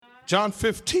John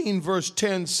 15, verse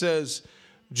 10 says,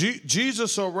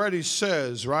 Jesus already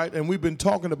says, right, and we've been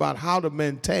talking about how to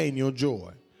maintain your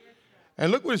joy.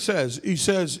 And look what it says. He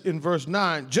says in verse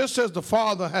 9, just as the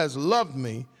Father has loved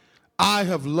me, I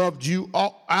have loved you.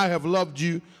 I have loved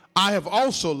you. I have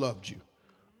also loved you.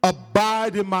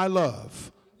 Abide in my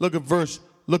love. Look at verse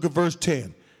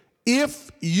 10.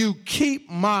 If you keep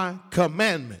my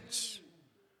commandments,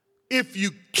 if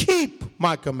you keep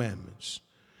my commandments,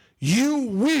 you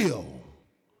will.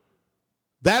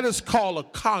 That is called a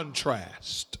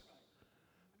contrast.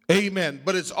 Amen.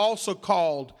 But it's also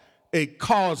called a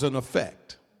cause and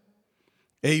effect.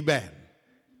 Amen.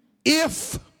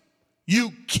 If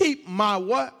you keep my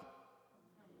what?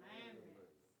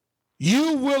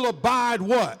 You will abide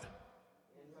what?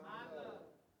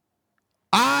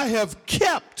 I have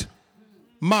kept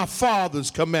my Father's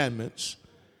commandments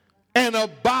and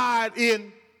abide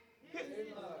in.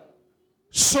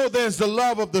 So there's the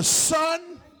love of the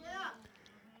Son,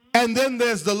 and then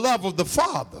there's the love of the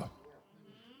Father.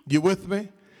 You with me?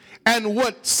 And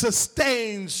what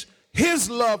sustains his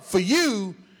love for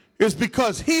you is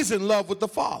because he's in love with the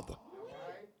Father.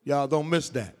 Y'all don't miss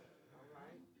that.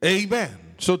 Amen.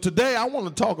 So today I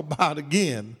want to talk about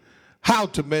again how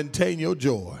to maintain your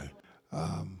joy.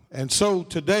 And so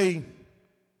today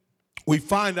we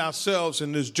find ourselves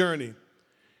in this journey.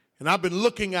 And I've been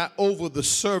looking at over the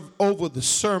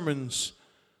sermons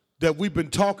that we've been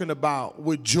talking about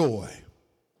with joy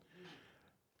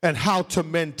and how to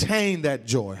maintain that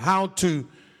joy, how to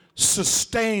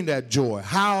sustain that joy,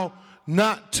 how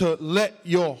not to let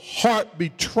your heart be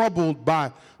troubled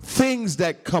by things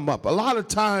that come up. A lot of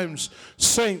times,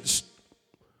 saints,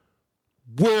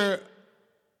 we're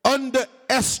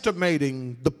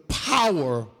underestimating the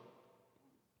power,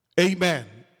 amen,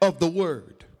 of the word.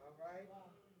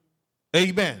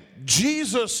 Amen.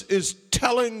 Jesus is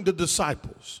telling the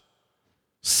disciples,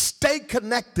 stay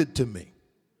connected to me.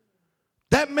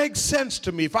 That makes sense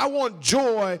to me. If I want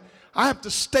joy, I have to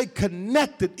stay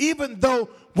connected, even though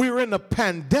we're in a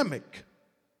pandemic.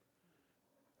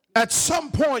 At some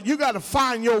point, you got to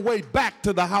find your way back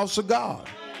to the house of God.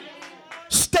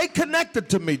 Stay connected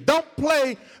to me. Don't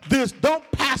play this. Don't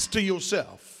pastor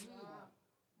yourself.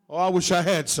 Oh, I wish I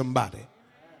had somebody.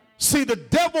 See, the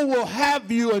devil will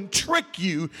have you and trick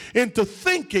you into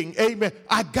thinking, amen,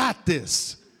 I got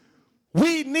this.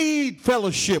 We need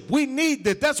fellowship. We need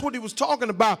that. That's what he was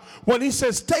talking about when he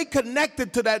says stay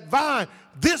connected to that vine.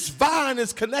 This vine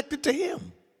is connected to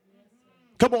him.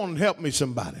 Come on and help me,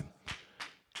 somebody.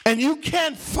 And you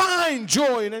can't find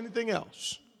joy in anything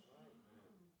else.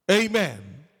 Amen.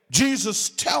 Jesus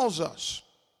tells us.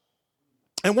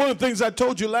 And one of the things I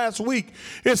told you last week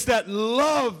is that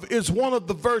love is one of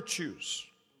the virtues.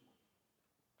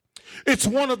 It's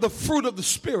one of the fruit of the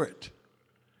Spirit.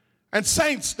 And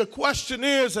saints, the question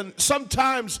is, and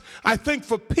sometimes I think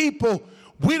for people,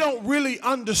 we don't really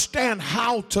understand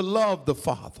how to love the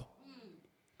Father.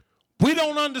 We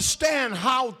don't understand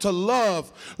how to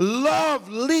love. Love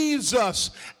leaves us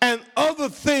and other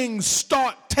things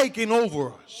start taking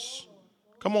over us.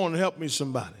 Come on and help me,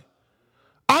 somebody.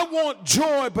 I want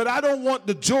joy, but I don't want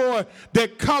the joy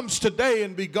that comes today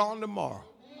and be gone tomorrow.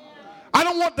 I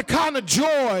don't want the kind of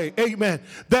joy, amen,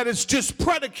 that is just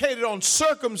predicated on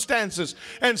circumstances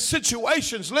and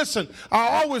situations. Listen,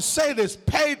 I always say this,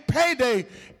 payday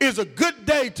is a good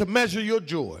day to measure your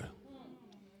joy.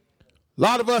 A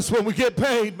lot of us, when we get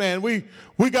paid, man,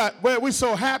 we're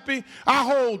so happy. Our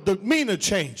whole demeanor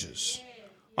changes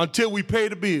until we pay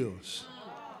the bills.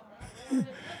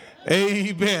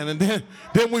 Amen. And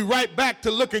then we right back to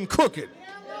looking crooked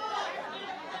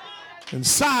and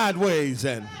sideways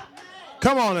and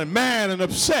come on and mad and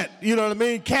upset. You know what I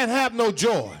mean? Can't have no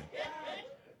joy.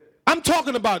 I'm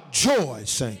talking about joy,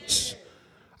 saints.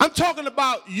 I'm talking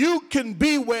about you can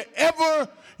be wherever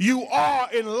you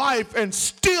are in life and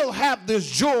still have this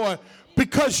joy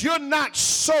because you're not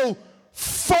so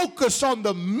focused on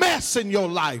the mess in your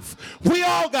life. We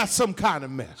all got some kind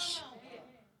of mess.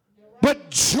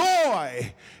 But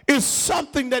joy is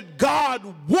something that God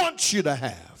wants you to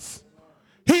have.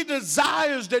 He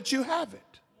desires that you have it.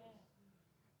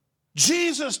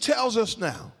 Jesus tells us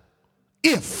now,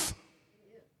 if,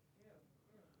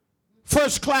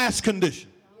 first class condition.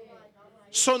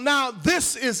 So now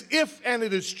this is if and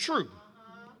it is true.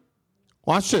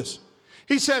 Watch this.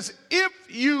 He says, if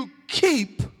you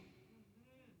keep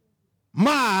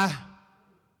my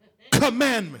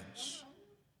commandments.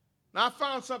 Now, I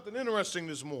found something interesting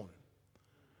this morning.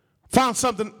 Found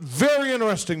something very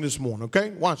interesting this morning,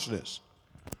 okay? Watch this.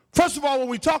 First of all, when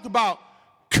we talk about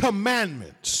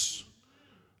commandments,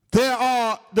 there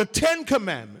are the 10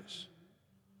 commandments,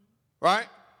 right?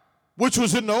 which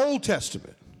was in the Old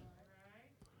Testament,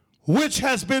 which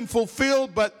has been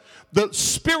fulfilled, but the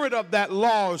spirit of that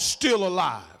law is still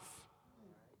alive.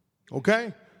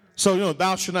 Okay? So,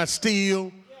 thou shalt not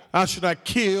steal, thou shalt not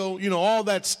kill, all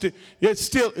that it's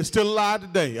still alive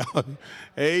today.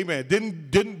 Amen.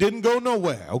 Didn't go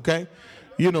nowhere, okay?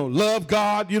 Love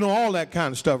God, all that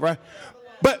kind of stuff, right?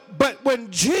 But when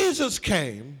Jesus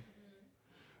came,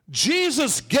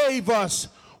 Jesus gave us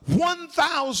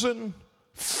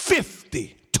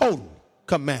 1,050 total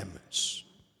commandments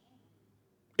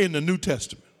in the New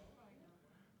Testament.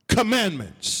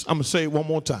 Commandments. I'm going to say it one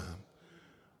more time.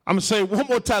 I'm going to say it one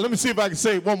more time. Let me see if I can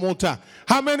say it one more time.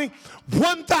 How many?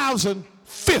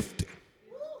 1,050.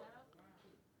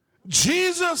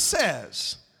 Jesus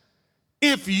says,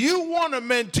 if you want to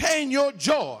maintain your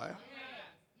joy,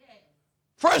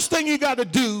 first thing you got to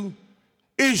do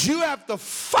is you have to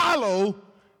follow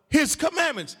his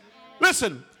commandments.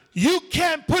 Listen, you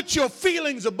can't put your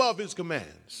feelings above his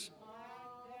commands.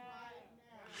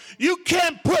 You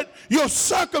can't put your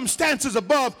circumstances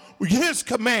above his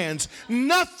commands.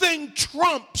 Nothing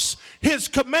trumps his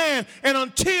command. And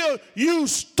until you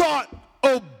start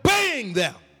obeying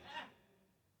them,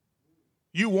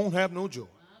 you won't have no joy.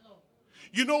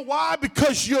 You know why?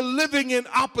 Because you're living in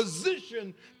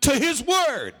opposition to his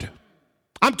word.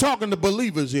 I'm talking to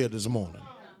believers here this morning.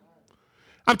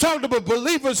 I'm talking to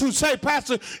believers who say,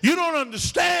 Pastor, you don't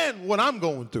understand what I'm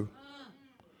going through.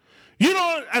 You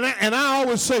know, and I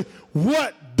always say,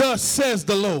 what thus says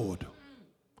the Lord?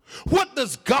 What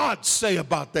does God say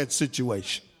about that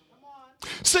situation?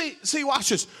 See, watch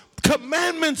this.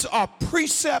 Commandments are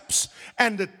precepts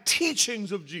and the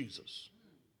teachings of Jesus.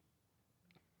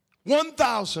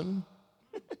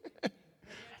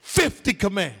 1,050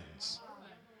 commands.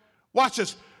 Watch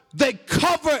this. They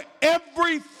cover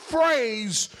every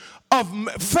phase of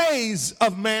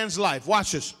man's life.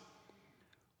 Watch this.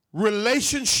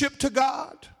 Relationship to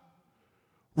God,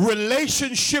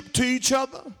 relationship to each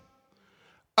other,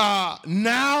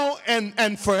 now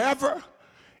and forever.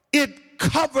 It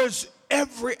covers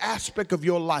every aspect of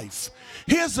your life.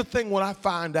 Here's the thing, what I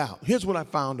find out. Here's what I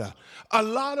found out. A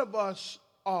lot of us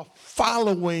are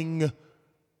following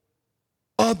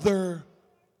other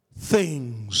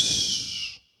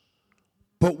things,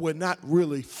 but we're not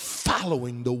really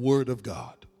following the Word of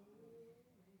God.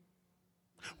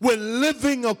 We're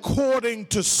living according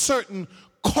to certain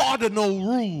cardinal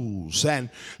rules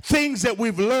and things that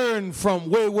we've learned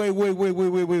from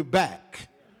way back.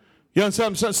 You understand what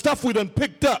I'm saying? Stuff we done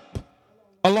picked up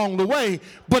along the way,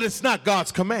 but it's not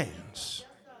God's commands.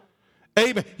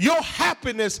 Amen. Your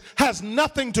happiness has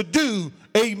nothing to do,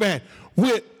 amen,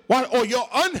 with or your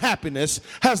unhappiness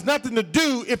has nothing to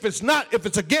do if it's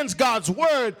against God's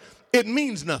word, it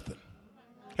means nothing.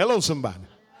 Hello, somebody.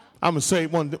 I'm going to say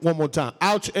it one more time.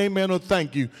 Ouch, amen, or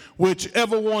thank you.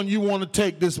 Whichever one you want to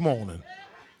take this morning.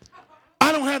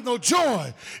 I don't have no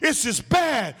joy. It's just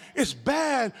bad. It's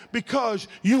bad because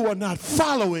you are not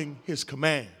following his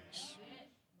commands.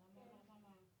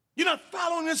 You're not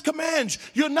following his commands.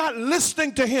 You're not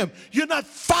listening to him. You're not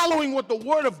following what the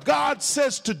word of God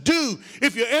says to do.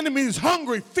 If your enemy is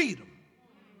hungry, feed him.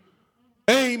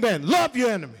 Amen. Love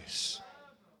your enemies.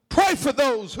 Pray for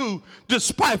those who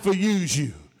despitefully use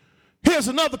you. Here's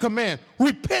another command.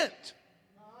 Repent.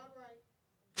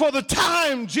 For the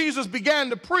time Jesus began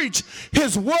to preach,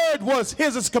 his word was,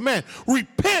 here's his command.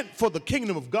 Repent, for the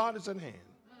kingdom of God is at hand.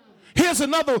 Here's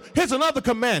another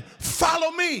command. Follow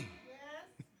me.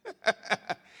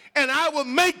 And I will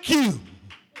make you.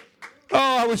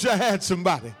 Oh, I wish I had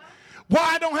somebody. Why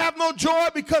I don't have no joy?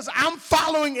 Because I'm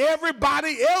following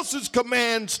everybody else's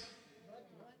commands.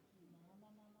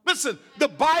 Listen, the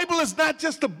Bible is not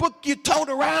just a book you tote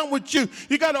around with you.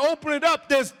 You got to open it up.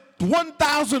 There's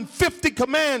 1,050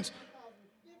 commands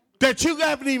that you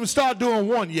haven't even started doing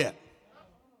one yet.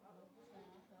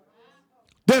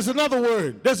 There's another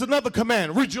word. There's another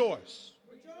command. Rejoice.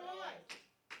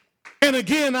 And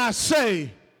again, I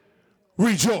say,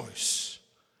 rejoice.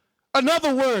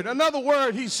 Another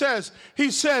word, he says,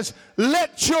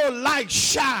 let your light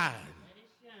shine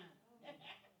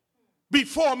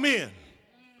before men.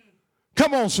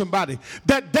 Come on, somebody.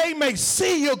 That they may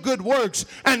see your good works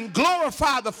and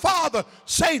glorify the Father.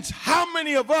 Saints, how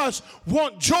many of us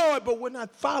want joy, but we're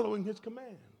not following his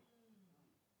command?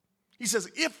 He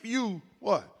says, if you,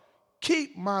 what?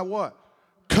 Keep my what?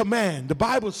 Command. The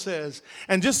Bible says,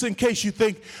 and just in case you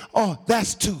think, oh,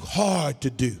 that's too hard to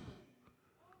do.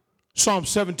 Psalm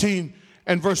 17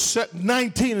 and verse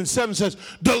 19 and 7 says,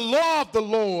 the law of the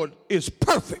Lord is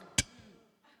perfect,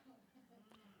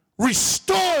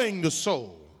 restoring the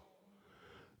soul.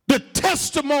 The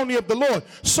testimony of the Lord.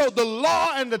 So the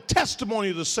law and the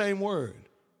testimony are the same word.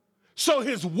 So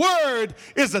his word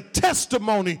is a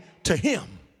testimony to him.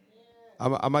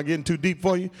 Am I getting too deep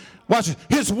for you? Watch it.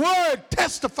 His word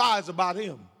testifies about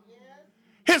him.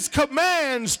 His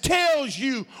commands tells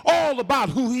you all about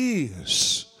who he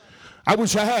is. I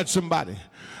wish I had somebody.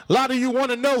 A lot of you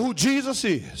want to know who Jesus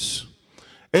is.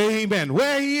 Amen.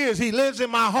 Where he is, he lives in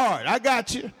my heart. I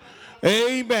got you.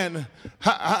 Amen.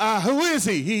 Who is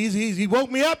he? He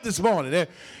woke me up this morning.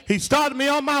 He started me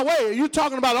on my way. You're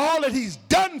talking about all that he's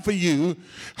done for you.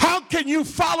 How can you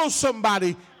follow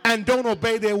somebody and don't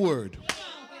obey their word?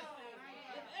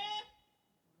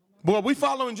 Boy, we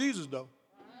following Jesus, though.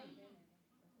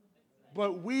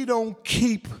 But we don't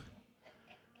keep.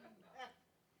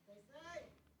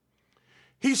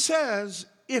 He says,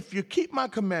 if you keep my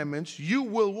commandments, you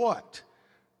will what?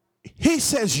 He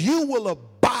says you will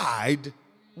abide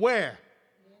where?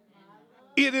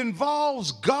 It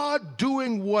involves God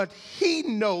doing what he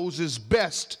knows is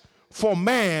best for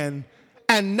man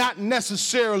and not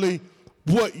necessarily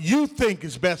what you think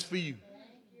is best for you.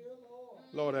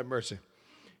 Lord have mercy.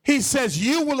 He says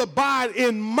you will abide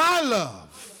in my love.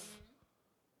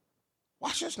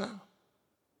 Watch this now.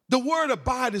 The word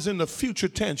abide is in the future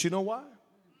tense. You know why?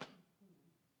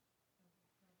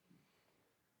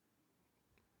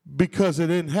 Because it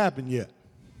didn't happen yet.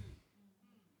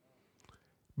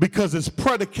 Because it's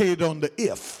predicated on the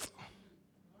if.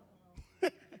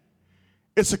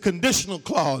 It's a conditional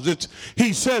clause.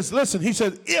 He says, listen, he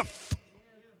says if.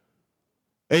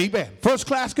 Amen. First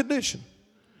class condition.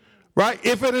 Right?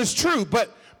 If it is true.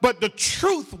 But the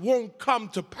truth won't come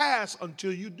to pass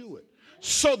until you do it.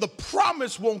 So the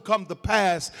promise won't come to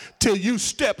pass till you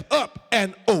step up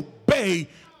and obey.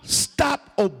 Stop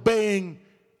obeying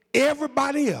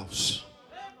everybody else,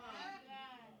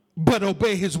 but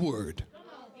obey his word.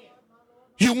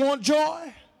 You want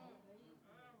joy?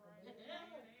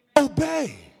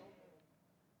 Obey.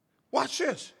 Watch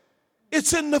this.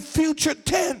 It's in the future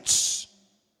tense.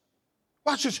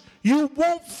 Watch this. You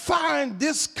won't find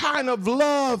this kind of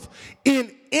love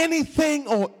in anything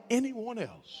or anyone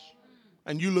else.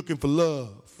 And you're looking for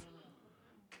love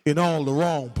in all the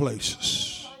wrong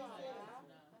places.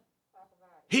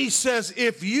 He says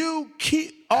if you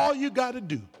keep, all you got to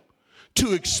do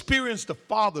to experience the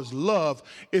Father's love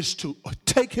is to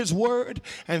take his word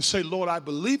and say, Lord, I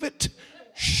believe it.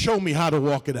 Show me how to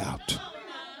walk it out.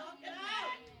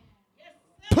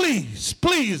 Please,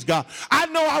 please, God. I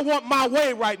know I want my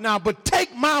way right now, but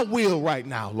take my will right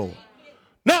now, Lord.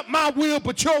 Not my will,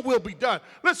 but your will be done.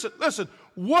 Listen.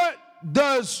 What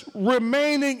does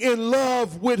remaining in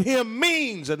love with him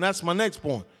means? And that's my next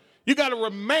point. You got to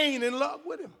remain in love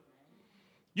with him.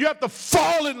 You have to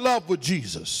fall in love with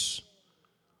Jesus.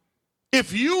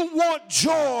 If you want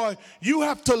joy, you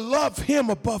have to love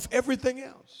him above everything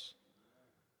else.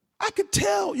 I could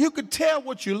tell. You could tell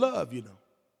what you love, you know.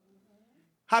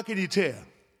 How can you tell?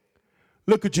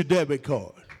 Look at your debit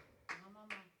card.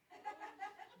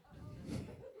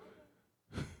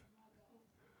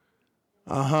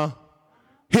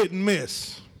 Hit and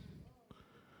miss.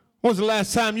 When's the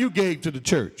last time you gave to the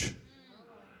church?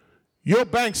 Your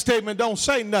bank statement don't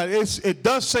say nothing. It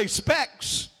does say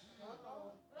specs.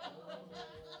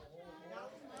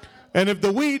 And if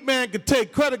the weed man could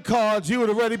take credit cards, you would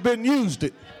have already been used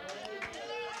it.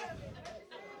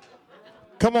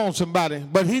 Come on, somebody.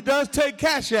 But he does take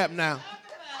Cash App now.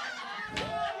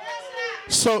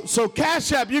 So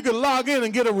Cash App, you can log in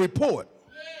and get a report.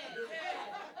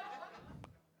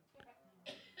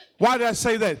 Why did I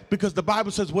say that? Because the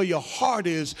Bible says where your heart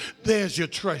is, there's your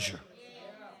treasure.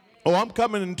 Oh, I'm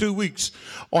coming in 2 weeks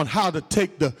on how to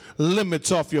take the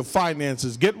limits off your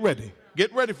finances. Get ready.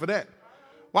 Get ready for that.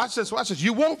 Watch this.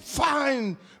 You won't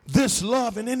find this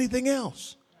love in anything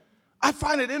else. I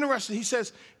find it interesting. He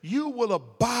says, you will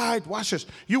abide. Watch this.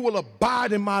 You will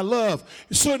abide in my love.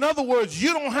 So in other words,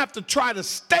 you don't have to try to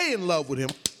stay in love with him.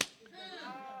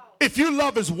 If you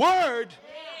love his word,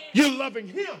 you're loving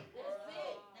him.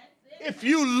 If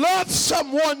you love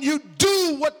someone, you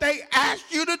do what they ask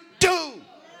you to do.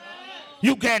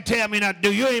 You can't tell me not to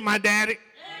do. You ain't my daddy.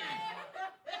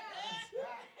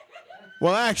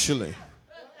 Well, actually,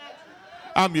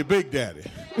 I'm your big daddy.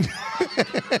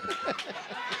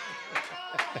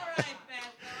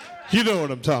 You know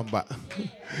what I'm talking about.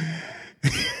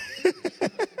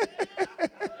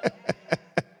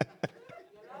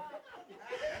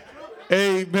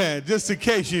 Amen. Just in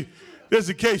case you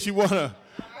want to,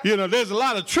 there's a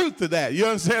lot of truth to that. You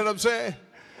understand what I'm saying?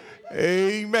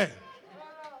 Amen.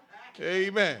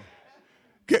 Amen.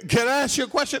 Can I ask you a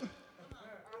question?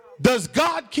 Does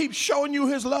God keep showing you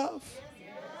his love?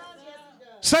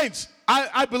 Saints,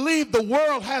 I believe the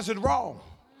world has it wrong.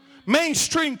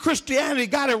 Mainstream Christianity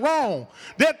got it wrong.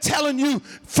 They're telling you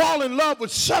fall in love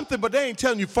with something, but they ain't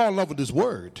telling you fall in love with this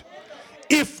word.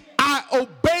 If I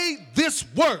obey this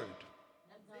word,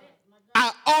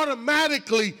 I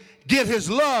automatically get his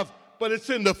love, but it's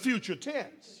in the future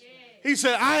tense. He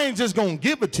said, I ain't just going to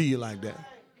give it to you like that.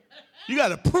 You got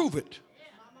to prove it.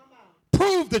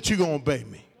 Prove that you're going to obey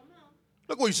me.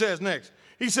 Look what he says next.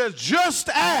 He says, just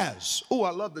as, oh,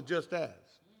 I love the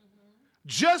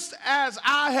just as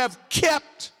I have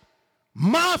kept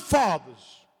my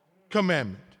Father's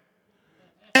commandment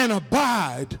and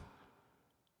abide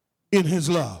in his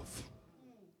love.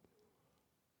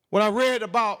 When I read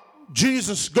about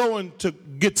Jesus going to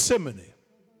Gethsemane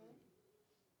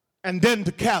and then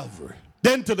to Calvary,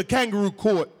 then to the kangaroo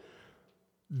court,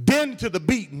 then to the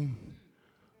beaten,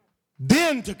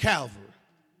 then to Calvary,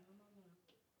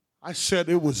 I said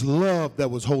it was love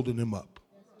that was holding him up.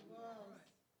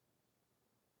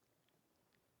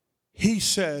 He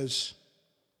says,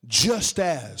 just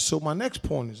as. So my next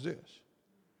point is this.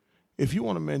 If you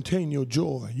want to maintain your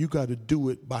joy, you got to do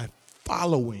it by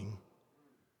following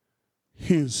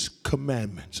his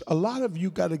commandments. A lot of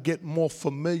you got to get more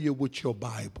familiar with your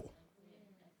Bible.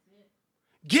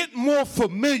 Get more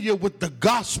familiar with the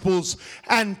Gospels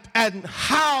and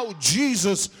how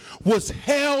Jesus was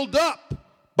held up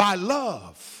by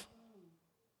love.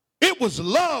 It was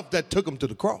love that took him to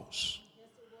the cross.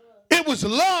 It was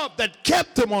love that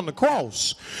kept him on the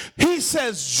cross. He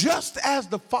says, just as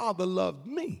the Father loved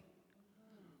me.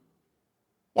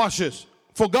 Watch this.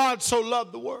 For God so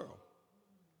loved the world.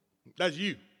 That's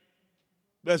you.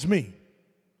 That's me.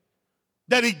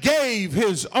 That he gave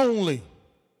his only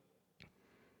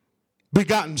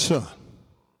begotten Son.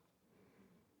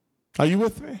 Are you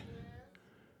with me?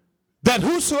 That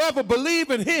whosoever believe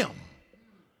in him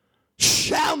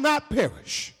shall not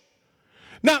perish.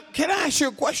 Now, can I ask you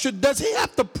a question? Does he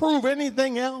have to prove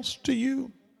anything else to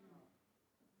you?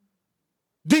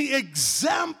 The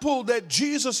example that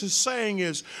Jesus is saying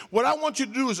is, what I want you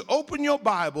to do is open your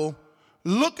Bible,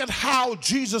 look at how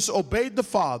Jesus obeyed the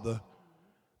Father.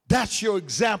 That's your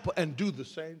example, and do the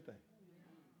same thing.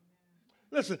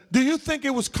 Listen, do you think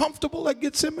it was comfortable at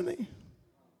Gethsemane?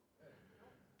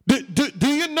 Do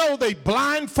you know they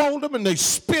blindfolded him and they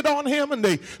spit on him and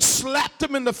they slapped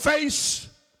him in the face?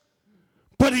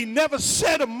 But he never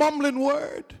said a mumbling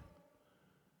word.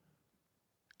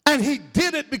 And he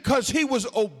did it because he was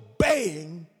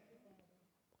obeying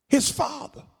his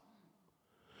Father.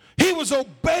 He was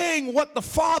obeying what the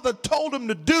Father told him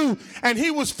to do, and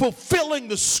he was fulfilling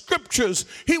the scriptures.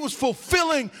 He was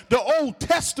fulfilling the Old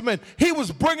Testament. He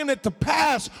was bringing it to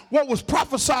pass what was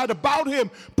prophesied about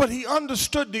him. But he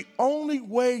understood the only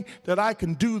way that I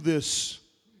can do this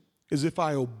is if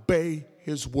I obey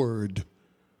his word.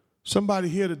 Somebody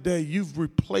here today, you've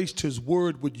replaced his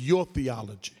word with your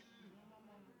theology.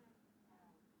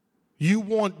 You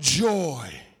want joy,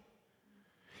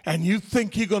 and you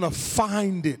think you're going to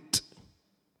find it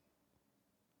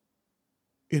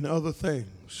in other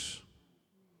things.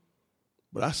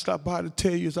 But I stopped by to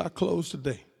tell you as I close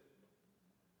today,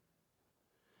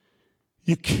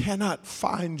 you cannot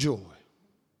find joy.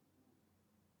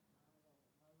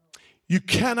 You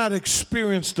cannot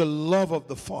experience the love of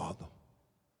the Father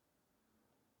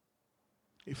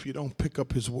if you don't pick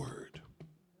up his word.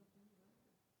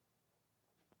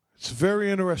 It's very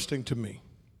interesting to me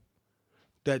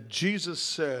that Jesus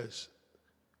says,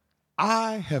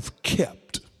 I have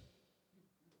kept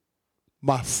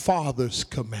my Father's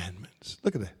commandments.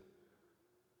 Look at that.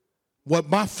 What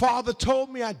my Father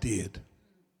told me, I did.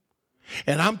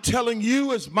 And I'm telling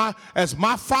you as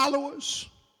my followers,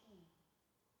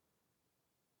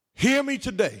 hear me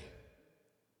today.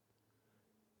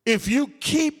 If you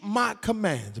keep my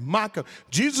commands,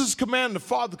 Jesus' command and the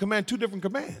Father's command, two different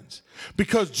commands.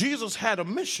 Because Jesus had a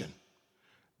mission.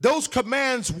 Those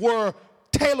commands were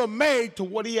tailor-made to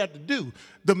what he had to do.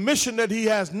 The mission that he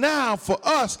has now for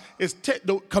us is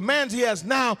the commands he has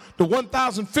now, the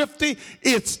 1,050,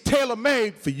 it's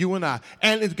tailor-made for you and I.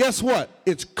 And guess what?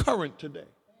 It's current today.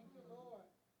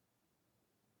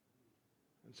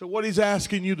 And so what he's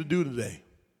asking you to do today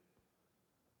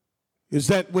is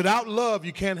that without love,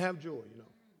 you can't have joy, you know.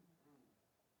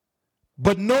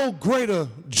 But no greater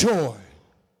joy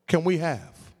can we have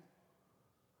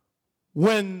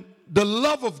when the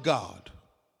love of God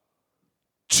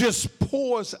just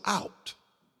pours out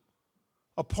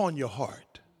upon your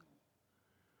heart.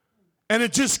 And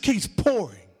it just keeps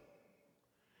pouring.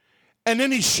 And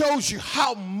then he shows you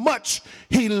how much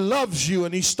he loves you,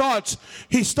 and he starts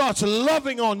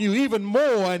loving on you even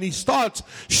more, and he starts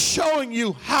showing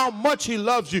you how much he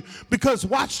loves you. Because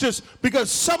watch this, because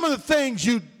some of the things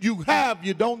you have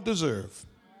you don't deserve.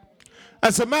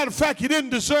 As a matter of fact, you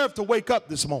didn't deserve to wake up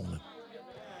this morning.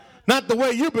 Not the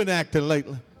way you've been acting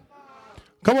lately.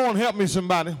 Come on, help me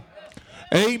somebody.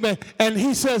 Amen. And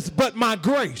he says, but my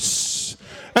grace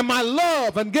and my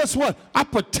love, and guess what? I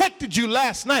protected you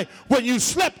last night when you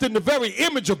slept in the very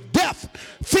image of death.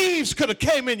 Thieves could have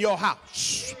came in your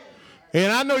house.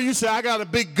 And I know you say, I got a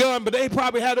big gun, but they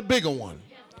probably had a bigger one.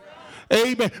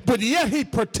 Amen. But yet he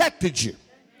protected you.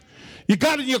 You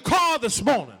got in your car this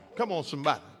morning. Come on,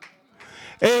 somebody.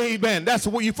 Amen. That's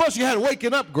what you first you had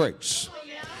waking up grace.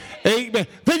 Amen.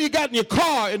 Then you got in your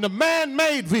car in the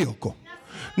man-made vehicle,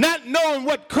 not knowing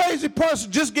what crazy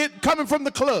person just coming from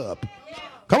the club.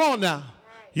 Come on now.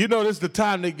 You know this is the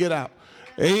time they get out.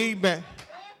 Amen.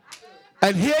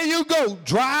 And here you go,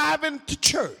 driving to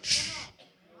church.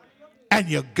 And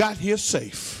you got here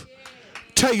safe.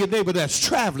 Tell your neighbor that's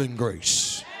traveling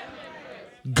grace.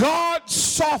 God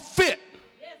saw fit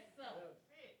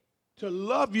to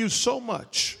love you so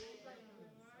much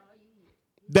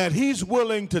that he's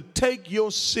willing to take your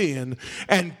sin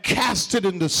and cast it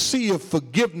in the sea of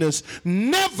forgiveness,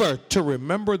 never to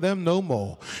remember them no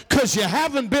more. Because you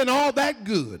haven't been all that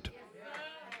good.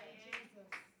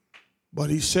 But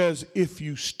he says, if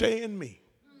you stay in me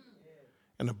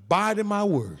and abide in my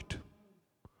word,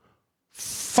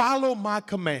 follow my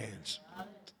commands.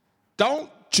 Don't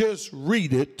just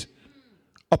read it,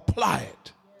 apply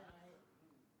it.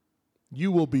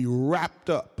 You will be wrapped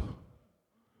up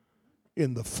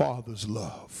in the Father's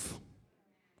love.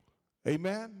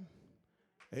 Amen.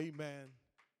 Amen.